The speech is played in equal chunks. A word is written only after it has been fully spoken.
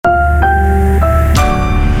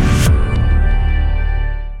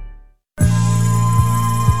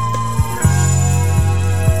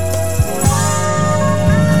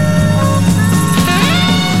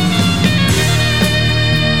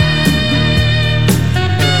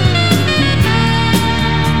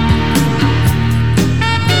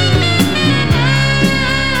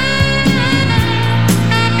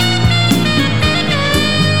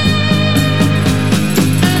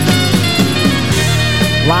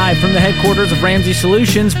Live from the headquarters of Ramsey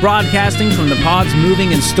Solutions, broadcasting from the Pods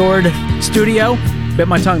Moving and Stored studio. Bit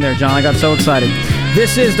my tongue there, John. I got so excited.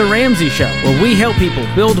 This is The Ramsey Show, where we help people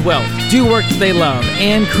build wealth, do work that they love,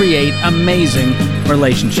 and create amazing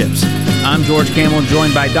relationships. I'm George Campbell,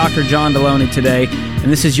 joined by Dr. John Deloney today,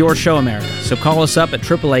 and this is your show, America. So call us up at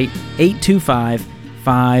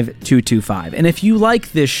 888-825-5225. And if you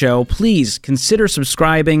like this show, please consider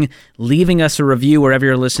subscribing, leaving us a review wherever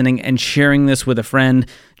you're listening, and sharing this with a friend.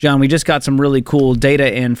 John, we just got some really cool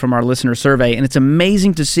data in from our listener survey, and it's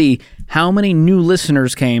amazing to see how many new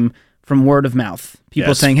listeners came from word of mouth.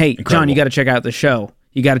 People saying, hey, incredible. John, you got to check out the show.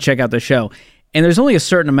 You got to check out the show. And there's only a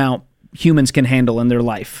certain amount humans can handle in their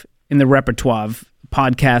life, in the repertoire of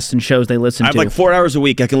podcasts and shows they listen to. I have like 4 hours a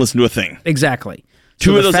week I can listen to a thing. Exactly.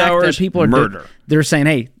 Two of those hours, people are murder. They're saying,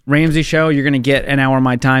 hey, Ramsey Show, you're going to get an hour of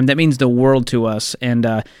my time. That means the world to us.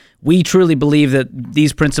 And we truly believe that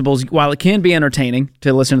these principles, while it can be entertaining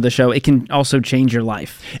to listen to the show, it can also change your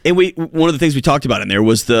life. And one of the things we talked about in there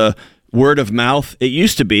was the word of mouth. It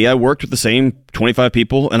used to be I worked with the same 25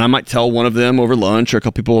 people, and I might tell one of them over lunch or a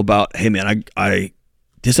couple people about, hey, man, I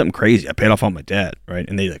did something crazy. I paid off all my debt, right?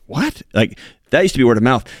 And they're like, what? Like, that used to be word of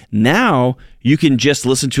mouth. Now you can just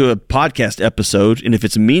listen to a podcast episode, and if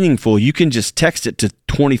it's meaningful, you can just text it to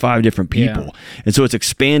 25 different people. Yeah. And so it's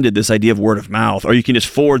expanded this idea of word of mouth, or you can just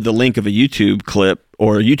forward the link of a YouTube clip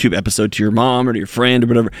or a YouTube episode to your mom or to your friend or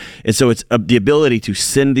whatever. And so it's the ability to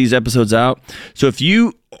send these episodes out. So if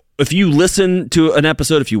you listen to an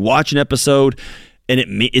episode, if you watch an episode, and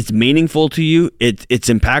it's meaningful to you, it's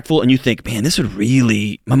impactful, and you think, man,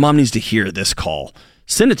 my mom needs to hear this call,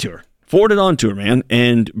 send it to her. Forward it on to her, man,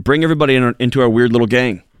 and bring everybody into our weird little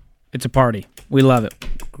gang. It's a party. We love it.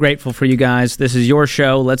 Grateful for you guys. This is your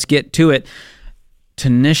show. Let's get to it.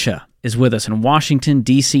 Tanisha is with us in Washington,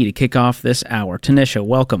 D.C. to kick off this hour. Tanisha,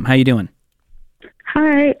 welcome. How you doing?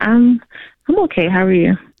 Hi, I'm okay. How are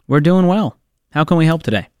you? We're doing well. How can we help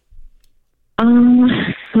today?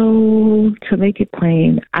 So to make it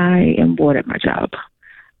plain, I am bored at my job.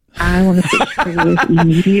 I want to switch careers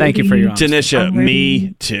immediately. Thank you for your honesty. Tanisha,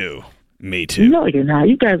 me too. Me too. No, you're not.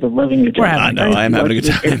 You guys are loving your job. I know. I'm having a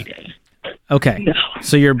good time. Okay. No.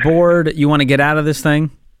 So you're bored. You want to get out of this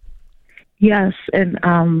thing? Yes. And,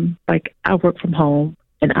 I work from home,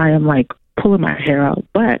 and I am, pulling my hair out.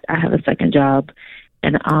 But I have a second job,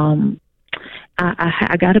 and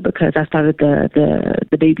I got it because I started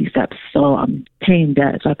the baby steps. So I'm paying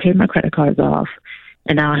debt. So I paid my credit cards off,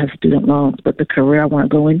 and now I have student loans. But the career I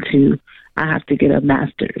want to go into, I have to get a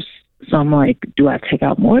master's. So I'm like, do I take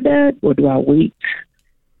out more debt or do I wait?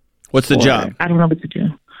 What's the job? I don't know what to do.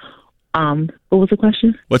 What was the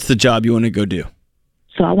question? What's the job you want to go do?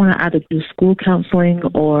 So I want to either do school counseling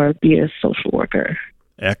or be a social worker.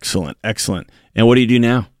 Excellent, excellent. And what do you do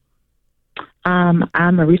now? I'm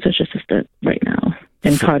a research assistant right now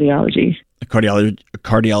in cardiology. A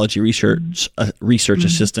cardiology research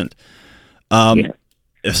assistant. Yeah.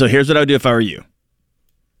 So here's what I would do if I were you.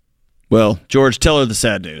 Well, George, tell her the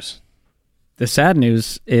sad news. The sad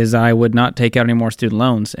news is I would not take out any more student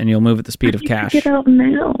loans, and you'll move at the speed of cash. Get out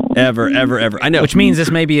now. Ever. I know. Which means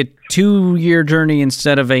this may be a 2-year journey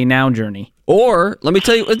instead of a now journey. Or let me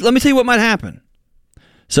tell you what might happen.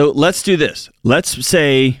 So let's do this. Let's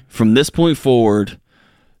say from this point forward,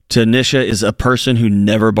 Tanisha is a person who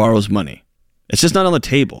never borrows money. It's just not on the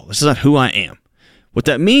table. This is not who I am. What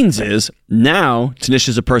that means is now Tanisha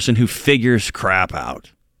is a person who figures crap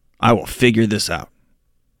out. I will figure this out.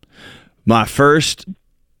 My first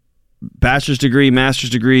bachelor's degree,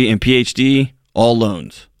 master's degree, and PhD, all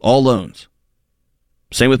loans. All loans.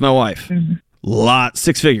 Same with my wife. Mm-hmm.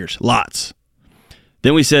 6 figures, lots.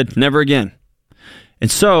 Then we said, never again.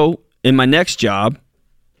 And so, in my next job,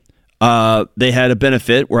 they had a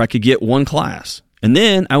benefit where I could get one class. And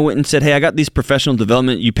then I went and said, hey, I got these professional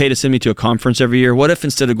development. You pay to send me to a conference every year. What if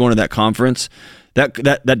instead of going to that conference,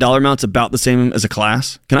 that dollar amount's about the same as a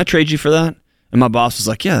class? Can I trade you for that? And my boss was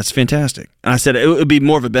like, yeah, that's fantastic. And I said, it would be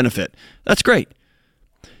more of a benefit. That's great.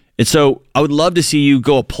 And so I would love to see you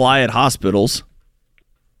go apply at hospitals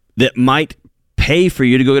that might pay for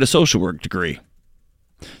you to go get a social work degree,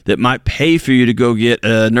 that might pay for you to go get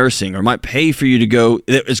nursing, or might pay for you to go,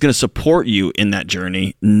 that is going to support you in that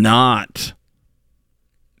journey, not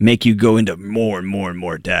make you go into more and more and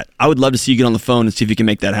more debt. I would love to see you get on the phone and see if you can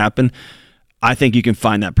make that happen. I think you can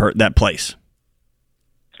find that place.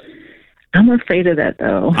 I'm afraid of that,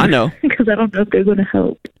 though. I know. Because I don't know if they're going to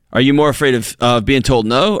help. Are you more afraid of being told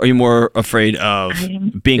no, or are you more afraid of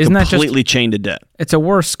being completely chained to debt? It's a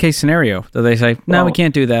worst case scenario that they say, no, we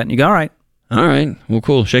can't do that. And you go, all right. All right. Well,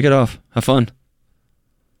 cool. Shake it off. Have fun.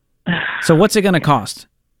 So what's it going to cost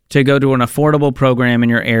to go to an affordable program in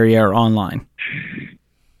your area or online?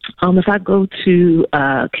 If I go to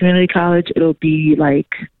community college, it'll be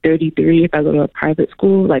like 33. If I go to a private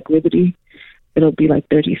school like Liberty, it'll be like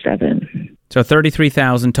 37. So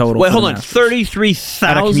 33,000 total. Wait, hold on. 33,000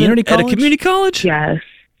 at a community college? At a community college? Yes.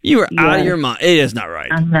 You are out of your mind. It is not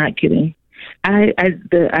right. I'm not kidding. I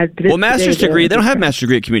did. Well, master's degree. They don't have master's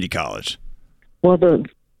degree at community college. Well, the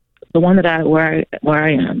one that where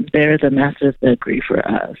I am, there is a master's degree for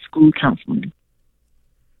school counseling.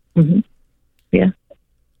 Mm-hmm. Yeah.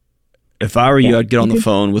 If I were you, I'd get on the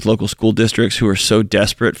phone with local school districts who are so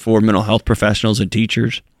desperate for mental health professionals and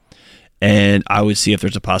teachers, and I would see if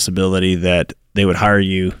there's a possibility that they would hire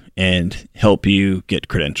you and help you get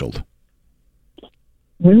credentialed.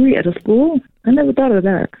 Really? At a school? I never thought of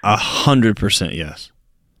that. 100% yes.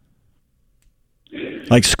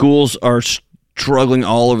 Like, schools are struggling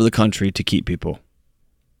all over the country to keep people.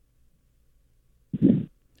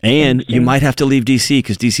 And you might have to leave D.C.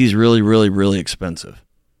 because D.C. is really, really, really expensive.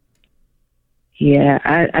 Yeah,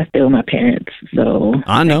 I stay with my parents, so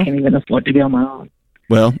I know. I can't even afford to be on my own.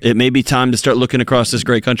 Well, it may be time to start looking across this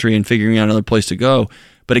great country and figuring out another place to go.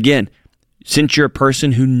 But again, since you're a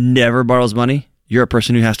person who never borrows money, you're a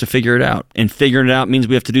person who has to figure it out. And figuring it out means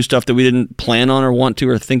we have to do stuff that we didn't plan on or want to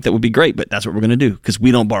or think that would be great, but that's what we're going to do because we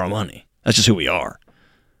don't borrow money. That's just who we are.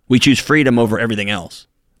 We choose freedom over everything else.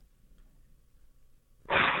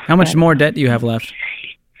 How much more debt do you have left?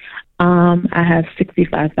 I have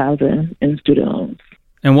 $65,000 in student loans.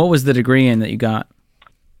 And what was the degree in that you got?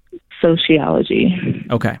 Sociology.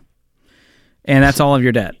 Okay. And that's all of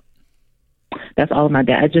your debt? That's all of my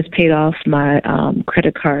debt. I just paid off my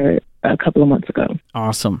credit card a couple of months ago.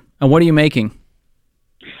 Awesome. And what are you making?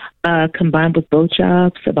 Combined with both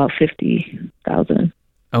jobs, about $50,000.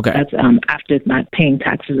 Okay. That's after my paying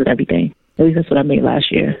taxes and everything. At least that's what I made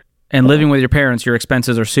last year. And living with your parents, your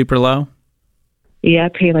expenses are super low? Yeah, I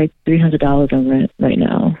pay like $300 on rent right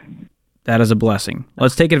now. That is a blessing.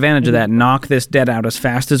 Let's take advantage of that, knock this debt out as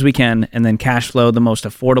fast as we can, and then cash flow the most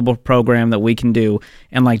affordable program that we can do.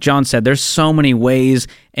 And like John said, there's so many ways,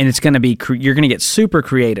 and it's going to be, you're going to get super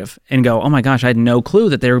creative and go, oh my gosh, I had no clue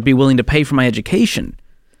that they would be willing to pay for my education.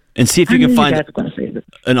 And see if you can find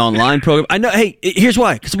an online program. I know. Hey, here's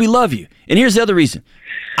why. Because we love you. And here's the other reason.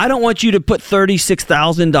 I don't want you to put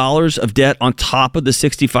 $36,000 of debt on top of the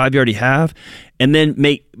 $65,000 you already have, and then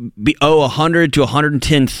owe $100,000 to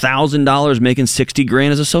 $110,000 making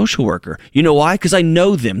 $60,000 as a social worker. You know why? Because I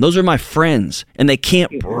know them. Those are my friends, and they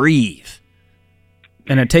can't breathe.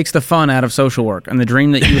 And it takes the fun out of social work and the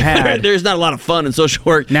dream that you had. There's not a lot of fun in social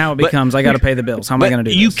work. Now it becomes, I got to pay the bills. How am I going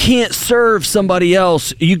to do you this? You can't serve somebody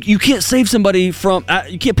else. You can't save somebody from,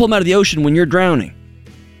 you can't pull them out of the ocean when you're drowning.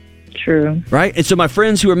 True. Right? And so my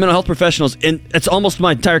friends who are mental health professionals, and it's almost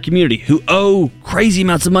my entire community, who owe crazy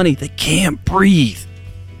amounts of money, they can't breathe.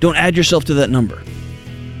 Don't add yourself to that number.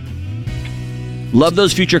 Love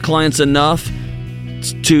those future clients enough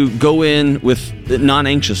to go in with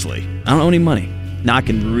non-anxiously. I don't owe any money. Now I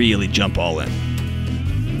can really jump all in.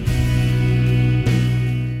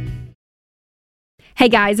 Hey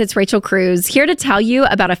guys, it's Rachel Cruz here to tell you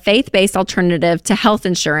about a faith-based alternative to health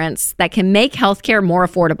insurance that can make healthcare more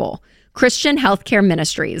affordable. Christian Healthcare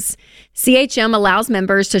Ministries. CHM allows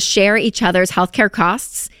members to share each other's healthcare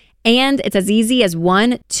costs, and it's as easy as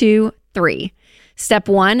 1, 2, 3. Step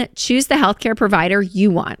 1, choose the healthcare provider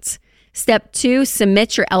you want. Step 2,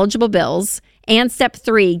 submit your eligible bills. And step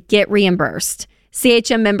 3, get reimbursed.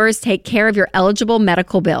 CHM members take care of your eligible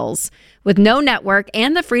medical bills. With no network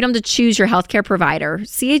and the freedom to choose your healthcare provider,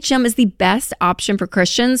 CHM is the best option for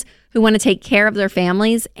Christians who want to take care of their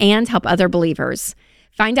families and help other believers.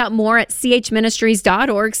 Find out more at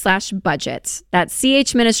chministries.org/budget. That's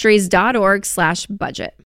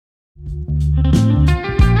chministries.org/budget.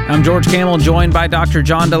 I'm George Camel, joined by Dr.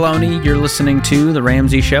 John Deloney. You're listening to The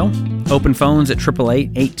Ramsey Show. Open phones at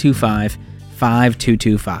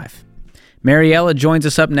 888-825-5225. Mariella joins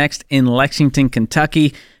us up next in Lexington,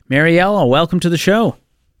 Kentucky. Mariella, welcome to the show.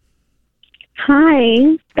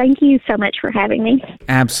 Hi. Thank you so much for having me.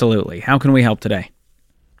 Absolutely. How can we help today?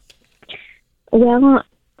 Well,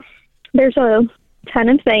 there's a ton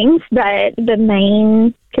of things, but the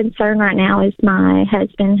main concern right now is my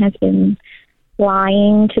husband has been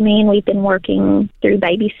lying to me, and we've been working through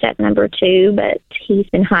baby step number 2, but he's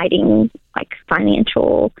been hiding like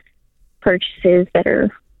financial purchases that are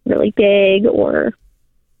really big or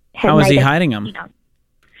how is he hiding them?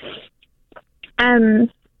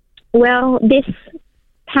 Well, this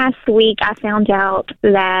past week I found out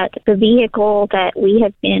that the vehicle that we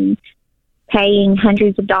have been paying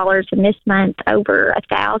hundreds of dollars in this month, over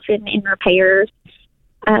 $1,000 in repairs,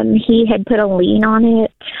 He had put a lien on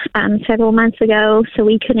it several months ago, so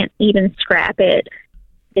we couldn't even scrap it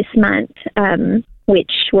this month,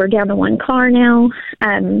 which we're down to one car now.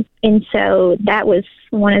 And so that was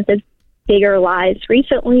one of the bigger lies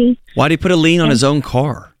recently. Why did he put a lien on his own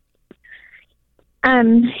car?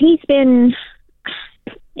 He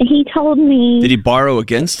told me... Did he borrow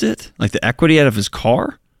against it? Like the equity out of his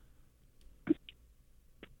car?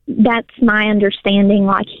 That's my understanding.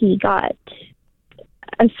 Like, he got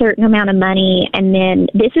a certain amount of money, and then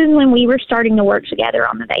this is when we were starting to work together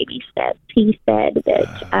on the baby steps. He said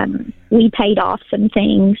that we paid off some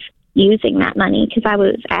things using that money, because I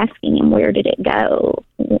was asking him, where did it go?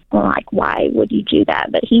 Like, why would you do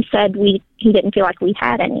that? But he said he didn't feel like we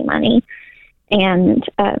had any money. And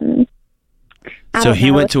so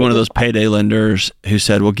he went to one of those payday lenders who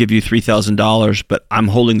said, we'll give you $3,000, but I'm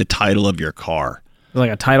holding the title of your car.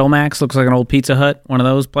 Like a Title Max, looks like an old Pizza Hut, one of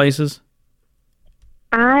those places.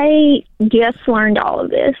 I just learned all of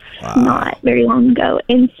this not very long ago.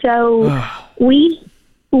 And so we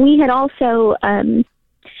had also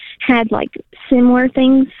had like similar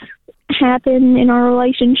things happen in our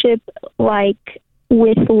relationship. Like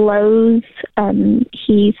with Lowe's,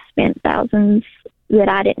 he spent thousands that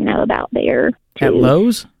I didn't know about there too. At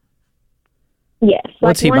Lowe's? Yes.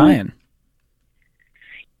 What's he buying?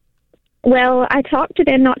 Well, I talked to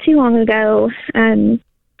them not too long ago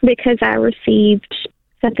because I received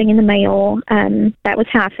something in the mail. That was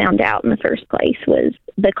how I found out in the first place. Was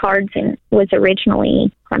the cards was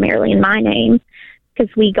originally primarily in my name,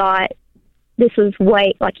 because this was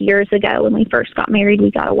way like years ago when we first got married.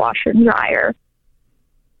 We got a washer and dryer.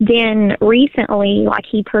 Then recently, like,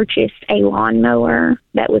 he purchased a lawnmower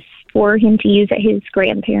that was for him to use at his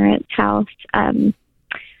grandparents' house.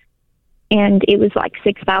 And it was like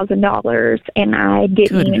 $6,000, and I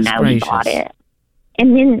didn't even know he bought it.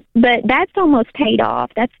 And then, but that's almost paid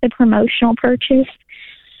off. That's the promotional purchase.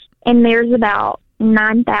 And there's about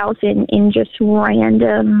 $9,000 in just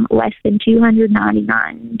random, less than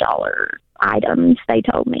 $299 items, they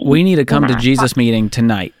told me. We need to come to Jesus meeting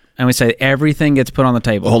tonight. And we say everything gets put on the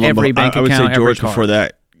table. Hold every on, bank account, I would say, George, every card. before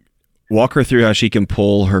that, walk her through how she can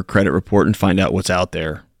pull her credit report and find out what's out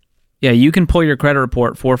there. Yeah, you can pull your credit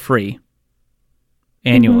report for free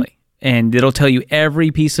annually, and it'll tell you every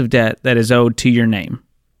piece of debt that is owed to your name.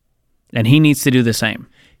 And he needs to do the same.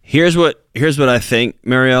 Here's what I think,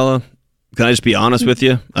 Mariella. Can I just be honest with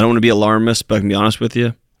you? I don't want to be alarmist, but I can be honest with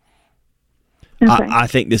you. Okay. I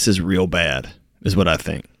think this is real bad, is what I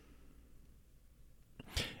think.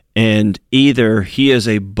 And either he is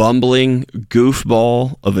a bumbling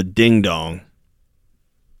goofball of a ding-dong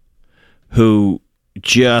who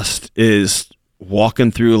just is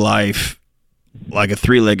walking through life like a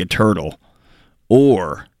three-legged turtle,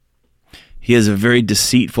 or he is a very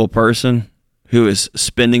deceitful person who is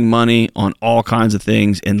spending money on all kinds of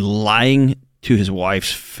things and lying to his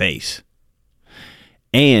wife's face.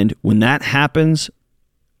 And when that happens,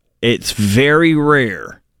 it's very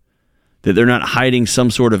rare that they're not hiding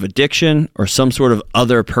some sort of addiction or some sort of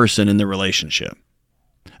other person in the relationship.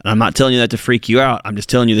 And I'm not telling you that to freak you out. I'm just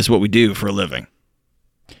telling you this is what we do for a living.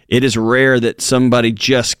 It is rare that somebody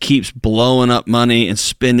just keeps blowing up money and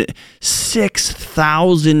spending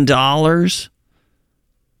 $6,000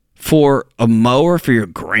 for a mower for your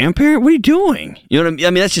grandparent. What are you doing? You know what I mean?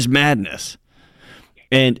 I mean, that's just madness.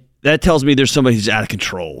 And that tells me there's somebody who's out of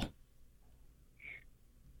control.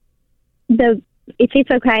 If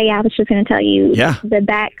it's okay, I was just going to tell you the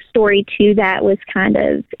backstory to that was kind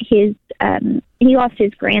of his, he lost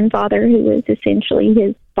his grandfather, who was essentially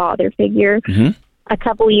his father figure, a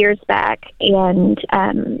couple years back. And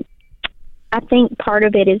I think part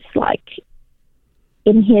of it is like,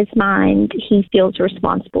 in his mind, he feels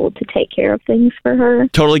responsible to take care of things for her.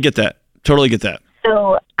 Totally get that.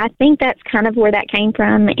 So I think that's kind of where that came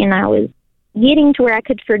from. And I was getting to where I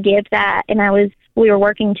could forgive that. And we were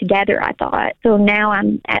working together, I thought. So now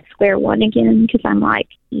I'm at square one again, because I'm like,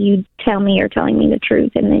 you tell me you're telling me the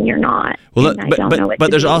truth, and then you're not. Well,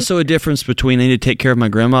 but there's also a difference between I need to take care of my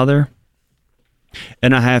grandmother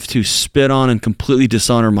and I have to spit on and completely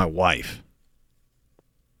dishonor my wife.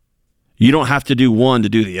 You don't have to do one to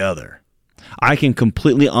do the other. I can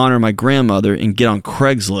completely honor my grandmother and get on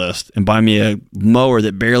Craigslist and buy me a mower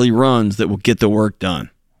that barely runs that will get the work done.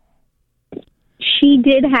 She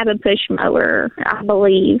did have a push mower, I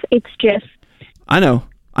believe. It's just... I know.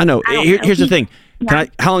 Here's the thing.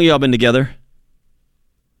 How long y'all been together?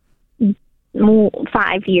 5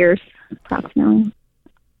 years, approximately.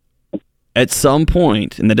 At some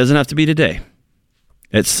point, and that doesn't have to be today,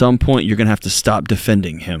 at some point you're going to have to stop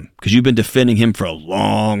defending him, because you've been defending him for a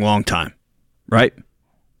long, long time, right?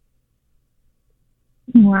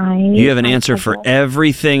 Right. You have an answer for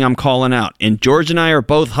everything I'm calling out. And George and I are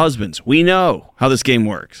both husbands. We know how this game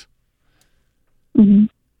works. Mm-hmm.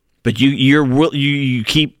 But you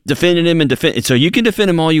keep defending him and defend. So you can defend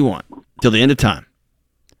him all you want till the end of time.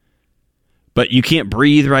 But you can't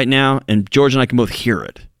breathe right now, and George and I can both hear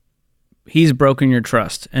it. He's broken your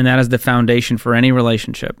trust, and that is the foundation for any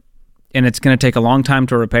relationship. And it's going to take a long time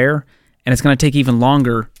to repair, and it's going to take even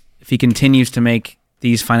longer if he continues to make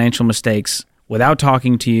these financial mistakes without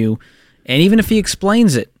talking to you. And even if he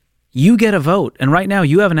explains it, you get a vote. And right now,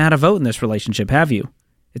 you haven't had a vote in this relationship, have you?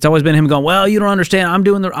 It's always been him going, well, you don't understand.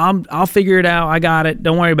 I'll figure it out. I got it.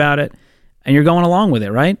 Don't worry about it. And you're going along with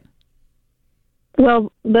it, right?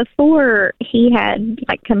 Well, before he had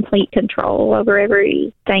like complete control over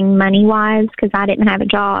everything money-wise because I didn't have a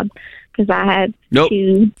job because I had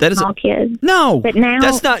two small kids. No, but now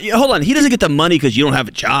that's not. Hold on, he doesn't get the money because you don't have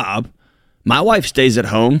a job. My wife stays at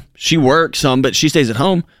home. She works some, but she stays at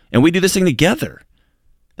home, and we do this thing together.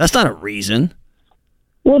 That's not a reason.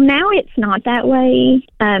 Well, now it's not that way,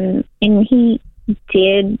 and he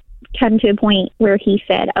did come to a point where he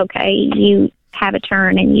said, "Okay, you have a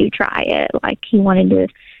turn and you try it." Like he wanted to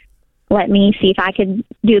let me see if I could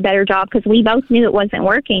do a better job because we both knew it wasn't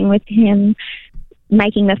working with him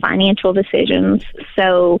making the financial decisions.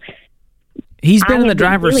 So He's been in the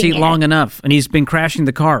driver's seat long enough, and he's been crashing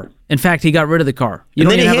the car. In fact, he got rid of the car. And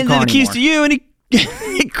then he handed the keys to you, and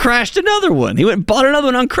he crashed another one. He went and bought another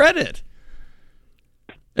one on credit.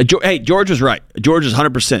 Hey, George was right. George is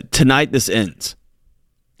 100%. Tonight, this ends.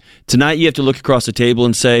 Tonight, you have to look across the table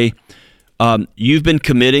and say, you've been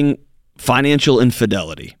committing financial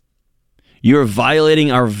infidelity. You're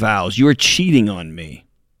violating our vows. You are cheating on me.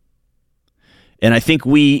 And I think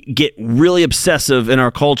we get really obsessive in our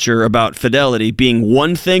culture about fidelity being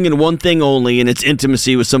one thing and one thing only, and it's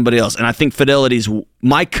intimacy with somebody else. And I think fidelity is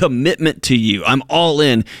my commitment to you. I'm all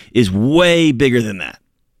in is way bigger than that.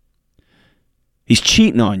 He's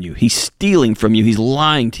cheating on you. He's stealing from you. He's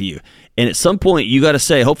lying to you. And at some point, you got to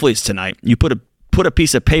say, hopefully it's tonight, you put a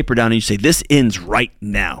piece of paper down and you say, this ends right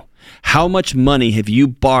now. How much money have you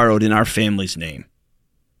borrowed in our family's name?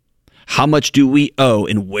 How much do we owe,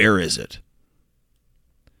 and where is it?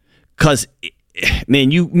 Because, man,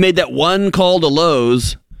 you made that one call to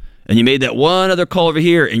Lowe's, and you made that one other call over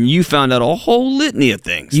here, and you found out a whole litany of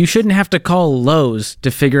things. You shouldn't have to call Lowe's to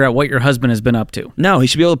figure out what your husband has been up to. No, he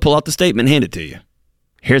should be able to pull out the statement and hand it to you.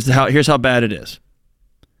 Here's how bad it is.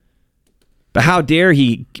 But how dare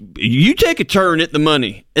he? You take a turn at the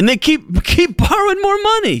money, and they keep borrowing more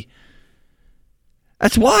money.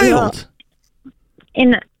 That's wild. Well,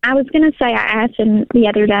 and I was going to say, I asked him the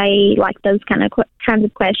other day, like those kinds of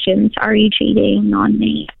questions. Are you cheating on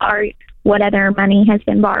me? Or what other money has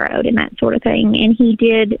been borrowed and that sort of thing? And he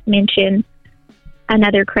did mention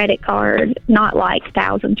another credit card, not like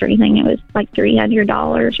thousands or anything. It was like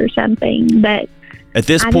 $300 or something. But at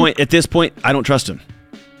this point, I don't trust him.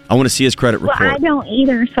 I want to see his credit report. Well, I don't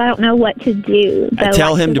either, so I don't know what to do. I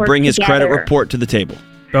tell him to bring his credit report to the table.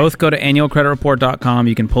 Both go to annualcreditreport.com.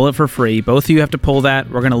 You can pull it for free. Both of you have to pull that.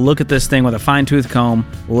 We're going to look at this thing with a fine-tooth comb,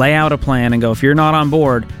 lay out a plan, and go, if you're not on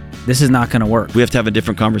board, this is not going to work. We have to have a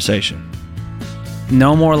different conversation.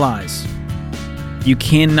 No more lies. You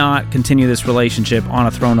cannot continue this relationship on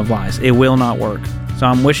a throne of lies. It will not work. So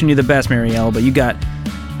I'm wishing you the best, Marielle, but you got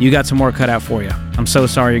some more cut out for you. I'm so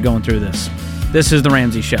sorry you're going through this. This is The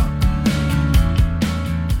Ramsey Show.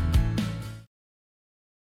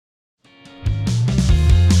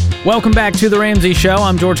 Welcome back to The Ramsey Show.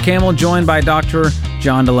 I'm George Kamel, joined by Dr.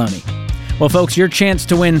 John Deloney. Well, folks, your chance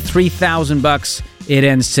to win $3,000, it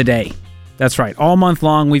ends today. That's right. All month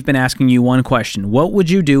long, we've been asking you one question. What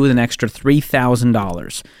would you do with an extra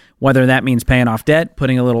 $3,000? Whether that means paying off debt,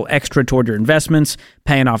 putting a little extra toward your investments,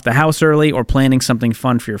 paying off the house early, or planning something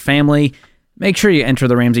fun for your family, make sure you enter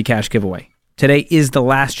the Ramsey Cash Giveaway. Today is the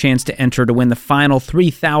last chance to enter to win the final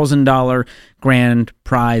 $3,000 grand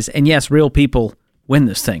prize. And yes, real people win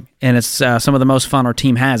this thing. And it's some of the most fun our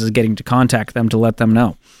team has is getting to contact them to let them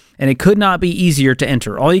know. And it could not be easier to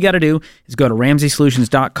enter. All you got to do is go to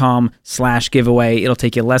RamseySolutions.com/giveaway. It'll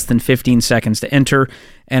take you less than 15 seconds to enter.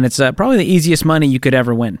 And it's probably the easiest money you could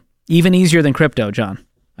ever win. Even easier than crypto, John.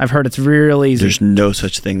 I've heard it's real easy. There's no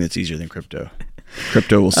such thing that's easier than crypto.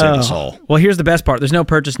 Crypto will save us all. Well, here's the best part. There's no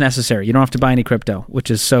purchase necessary. You don't have to buy any crypto,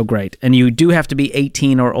 which is so great. And you do have to be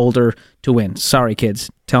 18 or older to win. Sorry,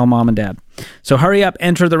 kids. Tell mom and dad. So hurry up.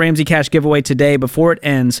 Enter the Ramsey Cash Giveaway today before it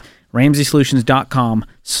ends.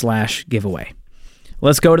 RamseySolutions.com/giveaway.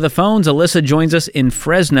 Let's go to the phones. Alyssa joins us in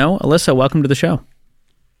Fresno. Alyssa, welcome to the show.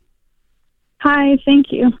 Hi,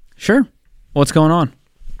 thank you. Sure. What's going on?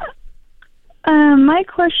 My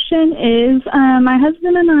question is, my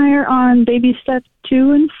husband and I are on baby steps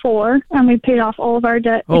 2 and 4, and we paid off all of our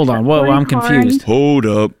debt. Hold on. Whoa, I'm confused. Hold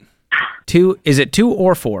up. 2, is it 2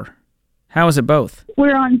 or 4? How is it both?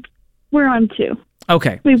 We're on 2.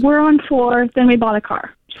 Okay. We were on 4, then we bought a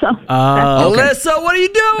car. So Okay. Alyssa, what are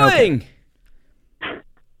you doing?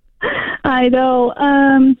 I know.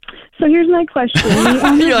 So here's my question.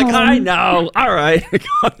 You're like, I know. All right. Go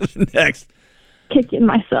on to the next. Kicking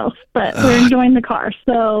myself, but we're enjoying the car,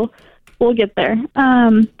 so we'll get there.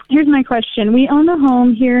 Here's my question. We own a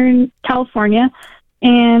home here in California,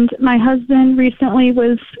 and my husband recently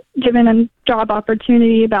was given a job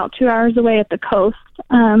opportunity about 2 hours away at the coast,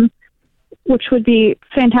 which would be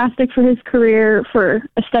fantastic for his career, for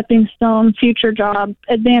a stepping stone, future job,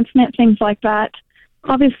 advancement, things like that.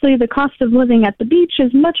 Obviously, the cost of living at the beach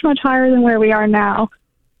is much, much higher than where we are now.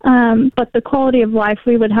 But the quality of life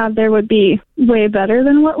we would have there would be way better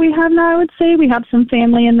than what we have now, I would say. We have some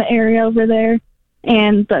family in the area over there,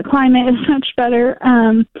 and the climate is much better.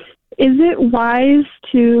 Is it wise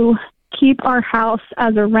to keep our house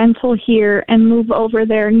as a rental here and move over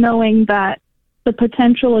there knowing that the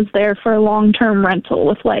potential is there for a long-term rental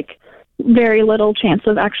with, like, very little chance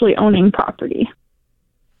of actually owning property?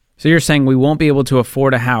 So you're saying we won't be able to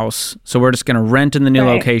afford a house, so we're just going to rent in the new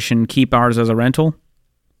Right. location, keep ours as a rental?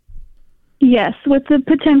 Yes, with the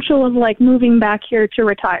potential of, like, moving back here to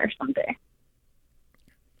retire someday.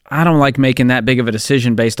 I don't like making that big of a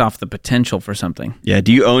decision based off the potential for something. Yeah.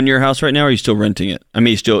 Do you own your house right now, or are you still renting it? I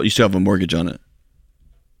mean, you still have a mortgage on it.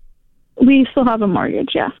 We still have a mortgage,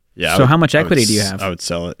 yeah. Yeah. So how much equity do you have? I would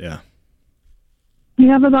sell it. Yeah. We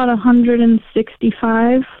have about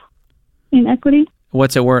 165 in equity,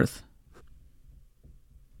 What's it worth?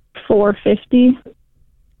 450.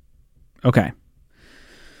 Okay.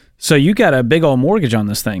 So you got a big old mortgage on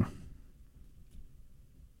this thing.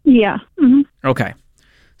 Yeah. Hmm. Okay.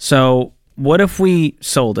 So what if we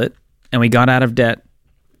sold it and we got out of debt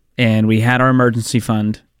and we had our emergency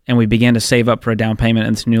fund and we began to save up for a down payment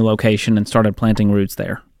in this new location and started planting roots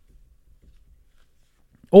there?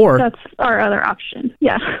 Or That's our other option.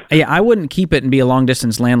 Yeah. yeah, I wouldn't keep it and be a long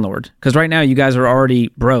distance landlord, because right now you guys are already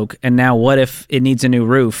broke. And now what if it needs a new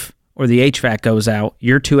roof or the HVAC goes out?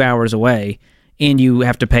 You're 2 hours away and you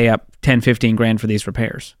have to pay up 10, 15 grand for these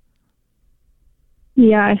repairs.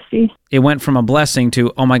 Yeah, I see. It went from a blessing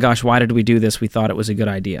to, oh my gosh, why did we do this? We thought it was a good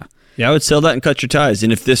idea. Yeah, I would sell that and cut your ties.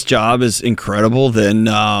 And if this job is incredible, then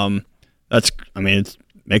it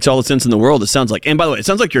makes all the sense in the world. It sounds like, and by the way, it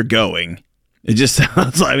sounds like you're going. It just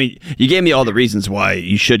sounds like, I mean, you gave me all the reasons why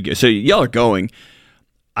you should go. So y'all are going.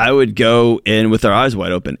 I would go in with our eyes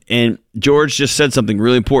wide open. And George just said something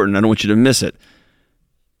really important. I don't want you to miss it.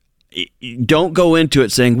 Don't go into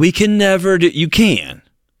it saying, we can never do, you can.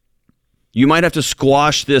 You might have to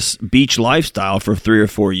squash this beach lifestyle for 3 or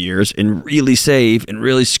 4 years and really save and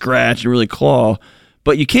really scratch and really claw,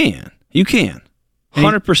 but you can. You can.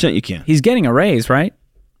 100% you can. He's getting a raise, right?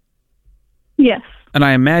 Yes. And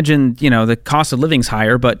I imagine, the cost of living's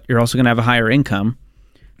higher, but you're also going to have a higher income.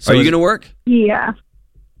 So Are you going to work? Yeah.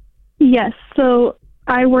 Yes. So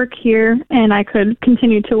I work here, and I could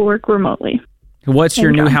continue to work remotely. What's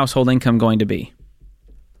your new Income. household income going to be?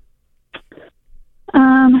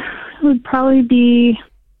 It would probably be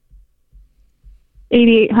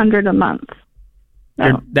 $8,800 a month.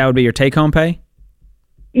 So, That would be your take-home pay?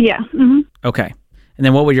 yeah. Hmm. Okay. And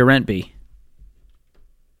then what would your rent be?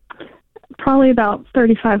 Probably about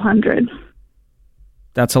 $3,500.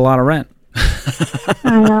 That's a lot of rent.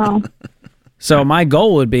 I know. So my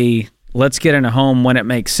goal would be, let's get in a home when it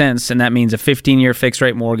makes sense, and that means a 15-year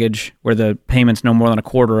fixed-rate mortgage where the payment's no more than a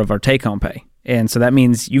quarter of our take-home pay. And so that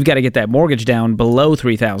means you've got to get that mortgage down below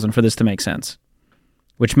 $3,000 for this to make sense,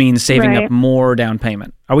 which means saving Right. up more down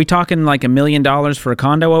payment. Are we talking like $1 million for a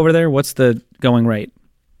condo over there? What's the going rate?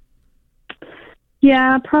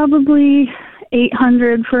 Yeah, probably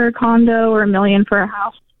 $800 for a condo or $1 million for a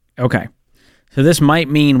house. Okay. So this might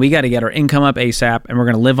mean we got to get our income up ASAP, and we're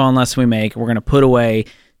going to live on less than we make. We're going to put away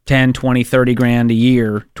 10, 20, 30 grand a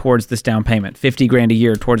year towards this down payment, 50 grand a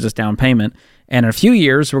year towards this down payment. And in a few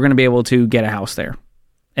years, we're going to be able to get a house there.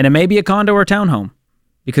 And it may be a condo or a townhome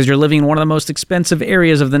because you're living in one of the most expensive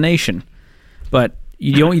areas of the nation. But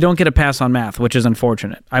you don't get a pass on math, which is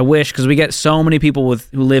unfortunate. I wish, because we get so many people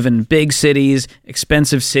who live in big cities,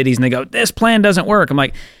 expensive cities, and they go, this plan doesn't work. I'm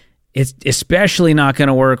like, it's especially not going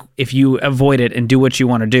to work if you avoid it and do what you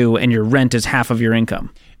want to do and your rent is half of your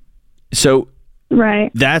income. So Right.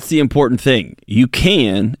 that's the important thing. You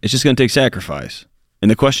can. It's just going to take sacrifice. And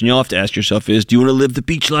the question you'll have to ask yourself is, do you want to live the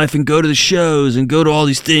beach life and go to the shows and go to all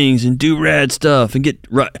these things and do rad stuff and get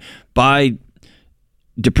right?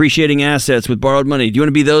 depreciating assets with borrowed money? Do you want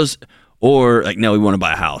to be those? Or like, no, we want to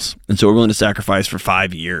buy a house. And so we're willing to sacrifice for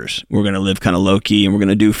 5 years. We're going to live kind of low key and we're going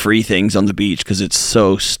to do free things on the beach because it's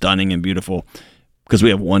so stunning and beautiful because we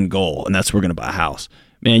have one goal, and that's we're going to buy a house.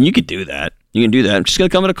 Man, you could do that. You can do that. It's just going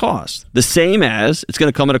to come at a cost. The same as it's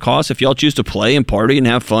going to come at a cost if y'all choose to play and party and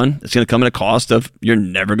have fun. It's going to come at a cost of you're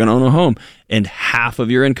never going to own a home. And half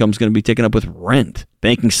of your income is going to be taken up with rent,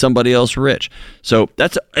 making somebody else rich. So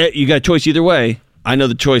you got a choice either way. I know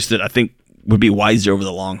the choice that I think would be wiser over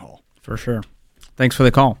the long haul. For sure. Thanks for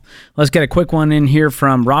the call. Let's get a quick one in here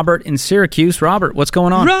from Robert in Syracuse. Robert, what's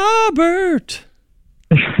going on? Robert!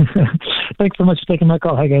 Thanks so much for taking my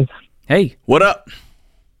call. Hi, guys. Hey. What up?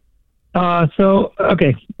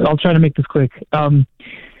 Okay, I'll try to make this quick. I'm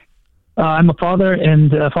a father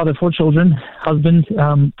and a father of 4 children, husband.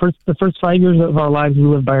 The first 5 years of our lives, we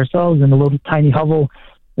lived by ourselves in a little tiny hovel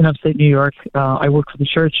in upstate New York. I worked for the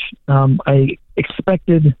church. I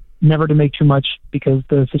expected never to make too much because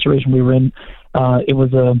the situation we were in, it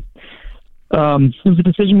was a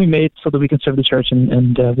decision we made so that we can serve the church,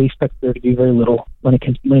 and we expected there to be very little when it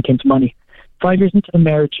came to money. 5 years into the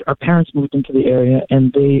marriage, our parents moved into the area,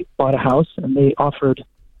 and they bought a house, and they offered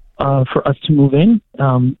for us to move in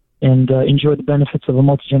and enjoy the benefits of a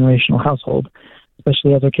multi-generational household,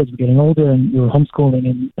 especially as our kids were getting older and we were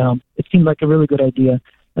homeschooling, and it seemed like a really good idea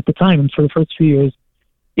at the time. And for the first few years,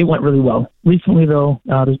 it went really well. Recently, though,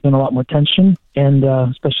 there's been a lot more tension, and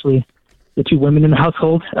especially the 2 women in the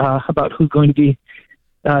household about who's going to be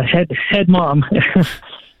head mom.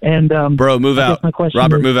 And bro, move out.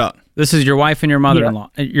 Robert, move out. This is your wife and your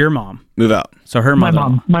mother-in-law. Yeah. Your mom. Move out. So her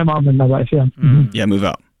mother. My mom and my wife. Yeah. Mm-hmm. Yeah, move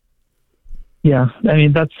out. Yeah, I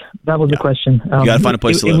mean that was the question. You got to find a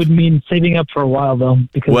place to live. It would mean saving up for a while, though,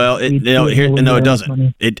 because it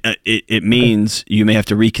doesn't. It means you may have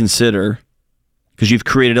to reconsider because you've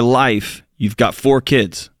created a life. You've got 4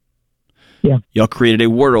 kids. Yeah. Y'all created a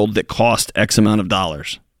world that cost X amount of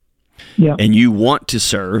dollars. Yeah. And you want to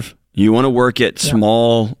serve. You want to work at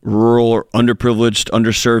small, rural, or underprivileged,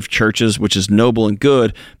 underserved churches, which is noble and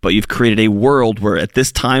good, but you've created a world where at this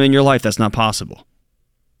time in your life, that's not possible.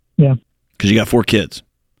 Yeah. Because you got 4 kids.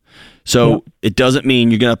 So it doesn't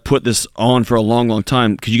mean you're going to put this on for a long, long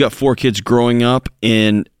time because you got 4 kids growing up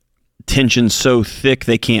in tension so thick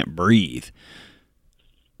they can't breathe.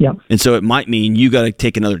 Yeah. And so it might mean you got to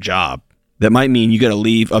take another job. That might mean you got to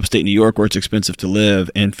leave upstate New York where it's expensive to live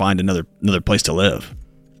and find another place to live.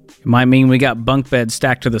 It might mean we got bunk beds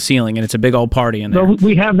stacked to the ceiling and it's a big old party in there. Well,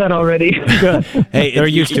 we have that already. Hey, they're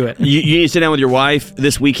used to it. You need to sit down with your wife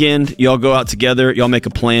this weekend. Y'all go out together. Y'all make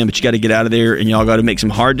a plan, but you got to get out of there and y'all got to make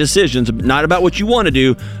some hard decisions, not about what you want to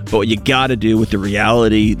do, but what you got to do with the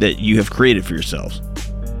reality that you have created for yourselves.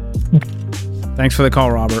 Thanks for the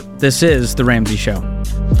call, Robert. This is The Ramsey Show.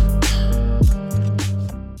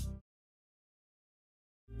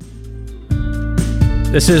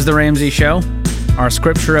 This is The Ramsey Show. Our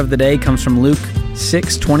scripture of the day comes from Luke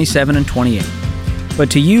 6:27 and 28.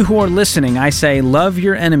 But to you who are listening, I say, love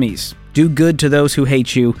your enemies, do good to those who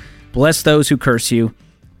hate you, bless those who curse you,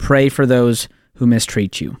 pray for those who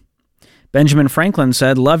mistreat you. Benjamin Franklin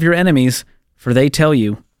said, love your enemies, for they tell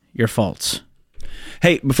you your faults.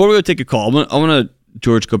 Hey, before we go take a call, I want to,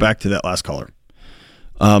 George, go back to that last caller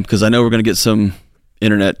because I know we're going to get some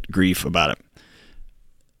internet grief about it.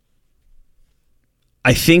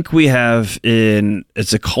 I think we have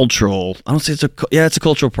it's a cultural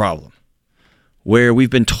problem where we've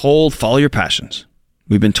been told, follow your passions.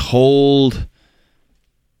 We've been told,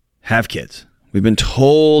 have kids. We've been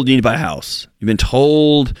told you need to buy a house. You've been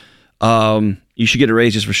told you should get a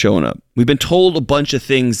raise just for showing up. We've been told a bunch of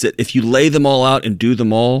things that if you lay them all out and do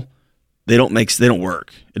them all, they don't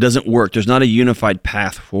work. It doesn't work. There's not a unified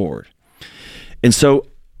path forward. And so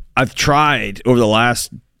I've tried over the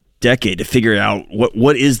last decade to figure out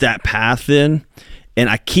what is that path then, and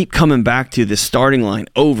I keep coming back to this starting line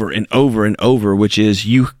over and over and over, which is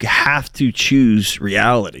you have to choose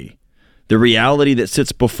reality, the reality that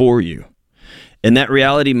sits before you. And that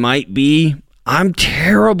reality might be, I'm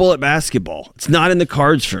terrible at basketball. It's not in the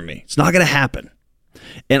cards for me. It's not going to happen.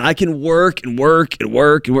 And I can work and work and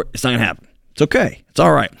work and work. It's not going to happen. It's okay. It's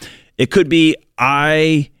all right. It could be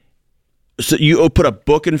so you put a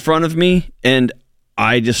book in front of me and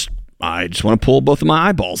I just want to pull both of my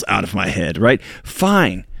eyeballs out of my head, right?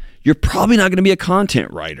 Fine. You're probably not going to be a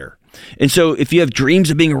content writer. And so if you have dreams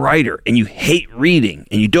of being a writer and you hate reading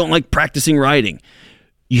and you don't like practicing writing,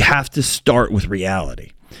 you have to start with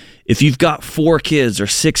reality. If you've got 4 kids or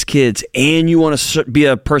 6 kids and you want to be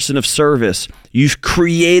a person of service, you've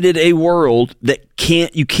created a world that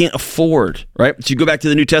you can't afford, right? So you go back to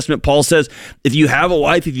the New Testament, Paul says, if you have a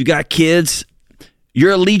wife, if you got kids,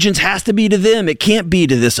 Your allegiance has to be to them. It can't be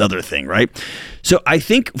to this other thing, right? So I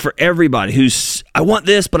think for everybody who's, I want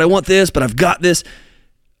this, but I've got this,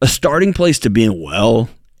 a starting place to being well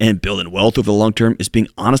and building wealth over the long term is being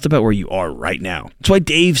honest about where you are right now. That's why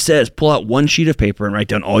Dave says, pull out one sheet of paper and write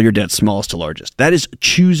down all your debts, smallest to largest. That is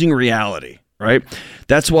choosing reality, right?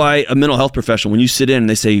 That's why a mental health professional, when you sit in and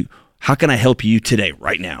they say, how can I help you today,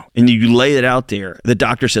 right now? And you lay it out there. The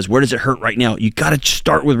doctor says, where does it hurt right now? You got to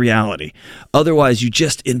start with reality. Otherwise, you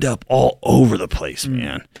just end up all over the place,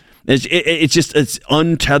 man. It's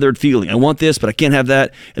untethered feeling. I want this, but I can't have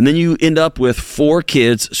that. And then you end up with 4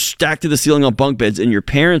 kids stacked to the ceiling on bunk beds in your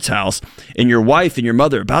parents' house, and your wife and your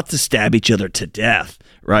mother about to stab each other to death,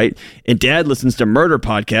 right? And dad listens to murder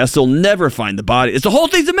podcasts. They'll never find the body. The whole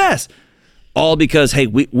thing's a mess. All because, hey,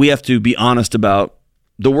 we have to be honest about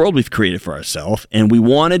the world we've created for ourselves, and we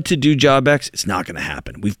wanted to do Job X. It's not going to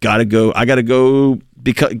happen. We've got to go. I got to go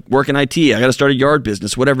work in IT. I got to start a yard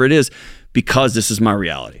business, whatever it is, because this is my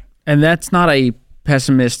reality. And that's not a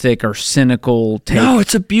pessimistic or cynical take. No,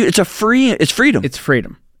 it's freedom. It's freedom. It's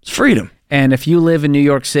freedom. And if you live in New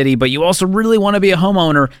York City, but you also really want to be a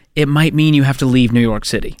homeowner, it might mean you have to leave New York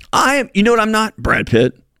City. You know what I'm not? Brad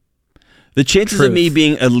Pitt. The chances of me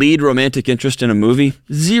being a lead romantic interest in a movie,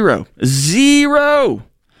 0.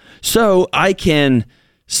 So I can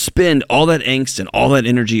spend all that angst and all that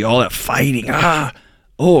energy, all that fighting,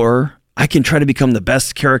 or I can try to become the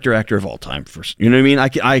best character actor of all time. You know what I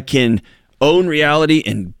mean? I can own reality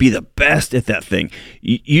and be the best at that thing.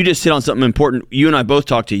 You just hit on something important. You and I both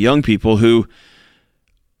talk to young people who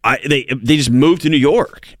they just moved to New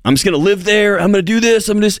York. I'm just going to live there. I'm going to do this.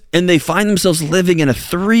 And they find themselves living in a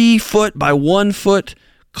 3-foot by 1-foot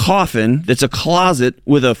coffin that's a closet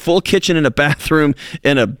with a full kitchen and a bathroom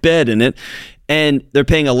and a bed in it, and they're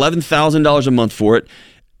paying $11,000 a month for it,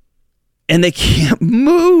 and they can't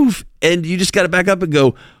move. And you just got to back up and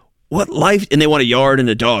go, what life? And they want a yard and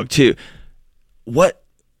a dog too. What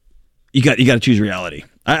you got to choose reality.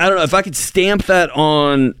 I don't know if I could stamp that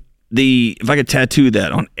on if I could tattoo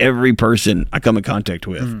that on every person I come in contact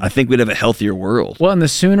with, I think we'd have a healthier world. Well, and the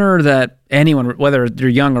sooner that anyone, whether they're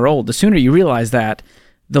young or old, the sooner you realize that,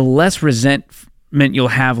 the less resentment you'll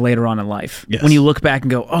have later on in life. Yes. When you look back and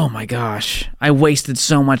go, oh my gosh, I wasted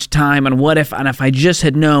so much time, and if I just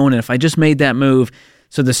had known, and if I just made that move.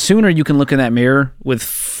 So the sooner you can look in that mirror with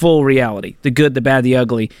full reality, the good, the bad, the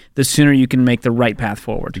ugly, the sooner you can make the right path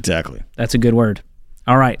forward. Exactly. That's a good word.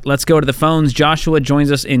 All right, let's go to the phones. Joshua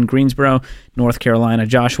joins us in Greensboro, North Carolina.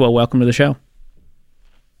 Joshua, welcome to the show.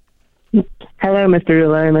 Hello, Mr.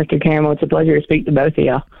 Delay, Mr. Campbell. It's a pleasure to speak to both of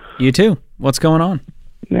y'all. You too. What's going on?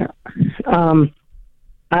 Yeah. I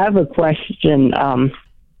have a question.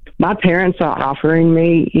 My parents are offering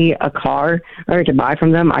me a car or to buy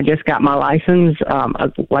from them. I just got my license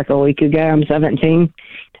like a week ago. I'm 17,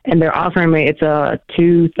 and they're offering me, it's a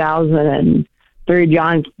 2003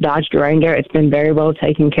 John Dodge Durango. It's been very well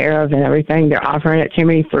taken care of and everything. They're offering it to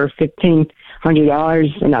me for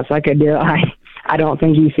 $1,500, and that's like a deal I don't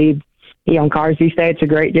think you see on cars these days. It's a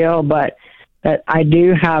great deal, but I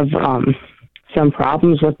do have some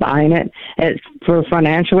problems with buying it.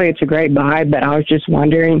 Financially, it's a great buy, but I was just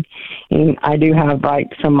wondering, and I do have like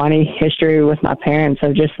some money history with my parents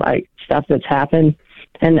of just like stuff that's happened,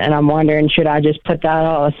 and I'm wondering, should I just put that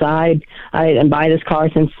all aside and buy this car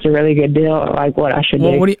since it's a really good deal, or like what I should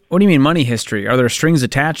do? What do you mean money history? Are there strings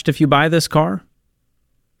attached if you buy this car?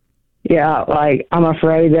 Yeah, like I'm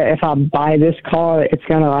afraid that if I buy this car, it's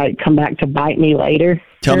gonna like come back to bite me later.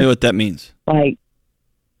 Tell me what that means. Like,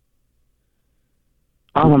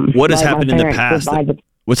 what has happened in the past?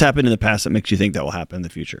 What's happened in the past that makes you think that will happen in the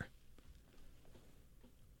future?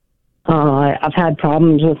 I've had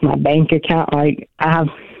problems with my bank account. Like, I have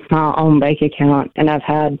my own bank account, and I've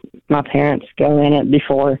had my parents go in it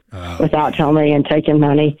before without telling me and taking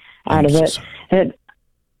money out of it.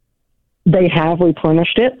 They have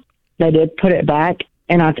replenished it. They did put it back,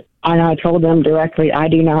 and I told them directly, I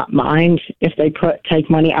do not mind if they take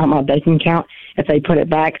money out of my bank account. If they put it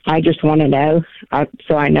back, I just want to know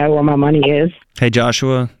so I know where my money is. Hey,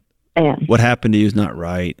 Joshua, and what happened to you is not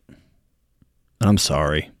right. I'm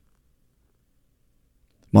sorry.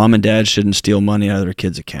 Mom and dad shouldn't steal money out of their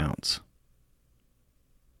kids' accounts.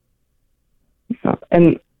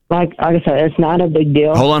 And like I said, it's not a big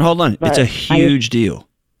deal. Hold on. It's a huge deal.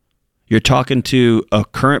 You're talking to a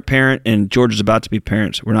current parent, and George is about to be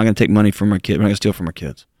parents. We're not going to take money from our kids. We're not going to steal from our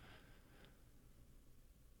kids.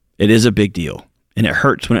 It is a big deal, and it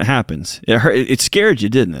hurts when it happens. It scared you,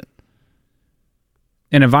 didn't it?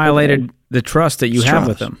 And it violated the trust that you have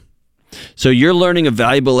with them. So you're learning a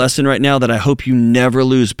valuable lesson right now that I hope you never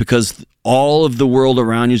lose, because all of the world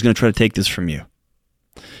around you is going to try to take this from you.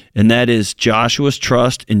 and that is Joshua's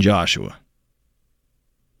trust in Joshua.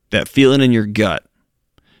 That feeling in your gut.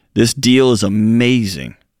 This deal is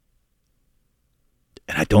amazing,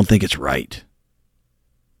 and I don't think it's right.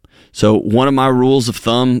 So one of my rules of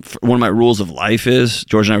thumb, one of my rules of life is,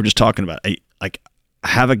 George and I were just talking about, I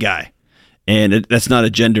have a guy, and that's not a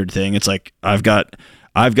gendered thing. It's like I've got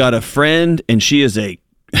a friend, and she's a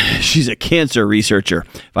cancer researcher.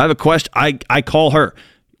 If I have a question, I call her.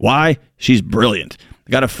 Why? She's brilliant.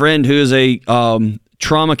 I got a friend who is a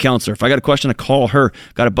trauma counselor. If I got a question, I call her.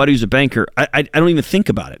 Got a buddy who's a banker. I don't even think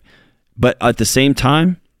about it. But at the same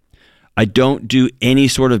time, I don't do any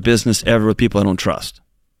sort of business ever with people I don't trust.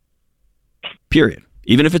 Period.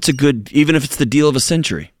 Even if it's the deal of a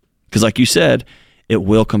century. Because like you said, it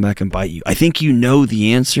will come back and bite you. I think you know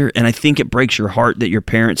the answer, and I think it breaks your heart that your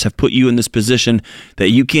parents have put you in this position that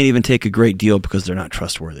you can't even take a great deal because they're not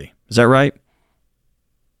trustworthy. Is that right?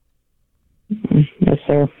 Yes,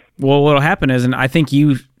 sir. Well, what'll happen is, and I think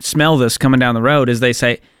you smell this coming down the road, is they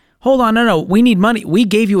say, hold on, no, we need money. We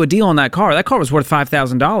gave you a deal on that car. That car was worth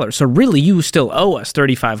 $5,000. So really, you still owe us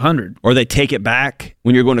 $3,500. Or they take it back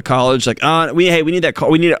when you're going to college. Like, we need that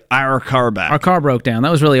car. We need our car back. Our car broke down.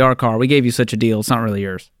 That was really our car. We gave you such a deal. It's not really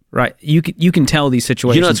yours. Right? You can tell these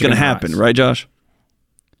situations. You know what's going to happen, right, Josh?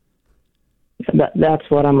 That's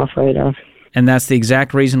what I'm afraid of. And that's the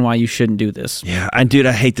exact reason why you shouldn't do this. Yeah, dude,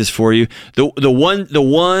 I hate this for you. The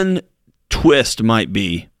one twist might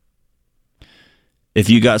be if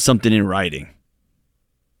you got something in writing.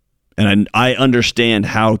 And I understand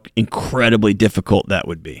how incredibly difficult that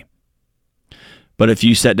would be. But if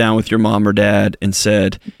you sat down with your mom or dad and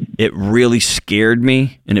said, it really scared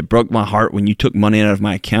me and it broke my heart when you took money out of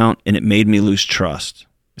my account and it made me lose trust.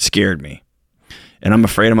 It scared me. And I'm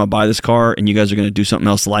afraid I'm going to buy this car and you guys are going to do something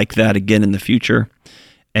else like that again in the future.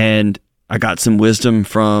 And I got some wisdom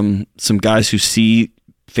from some guys who see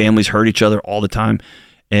families hurt each other all the time.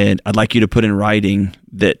 And I'd like you to put in writing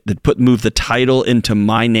move the title into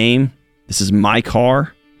my name. This is my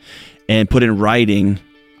car. And put in writing,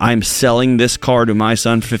 I'm selling this car to my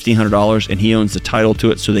son for $1,500 and he owns the title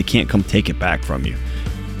to it so they can't come take it back from you.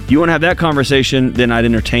 If you want to have that conversation, then I'd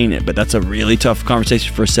entertain it. But that's a really tough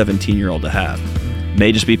conversation for a 17-year-old to have.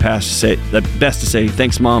 May just be best to say,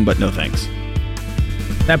 thanks, Mom, but no thanks.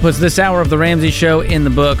 That puts this hour of The Ramsey Show in the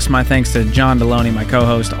books. My thanks to John Deloney, my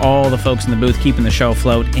co-host, all the folks in the booth keeping the show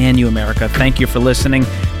afloat, and you, America. Thank you for listening.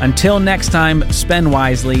 Until next time, spend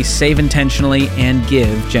wisely, save intentionally, and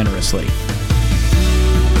give generously.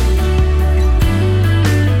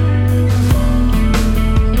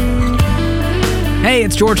 Hey,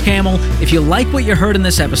 it's George Kamel. If you like what you heard in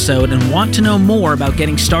this episode and want to know more about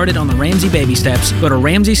getting started on the Ramsey baby steps, go to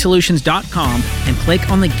RamseySolutions.com and click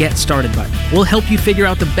on the Get Started button. We'll help you figure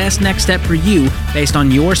out the best next step for you based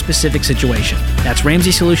on your specific situation. That's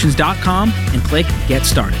RamseySolutions.com and click Get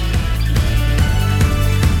Started.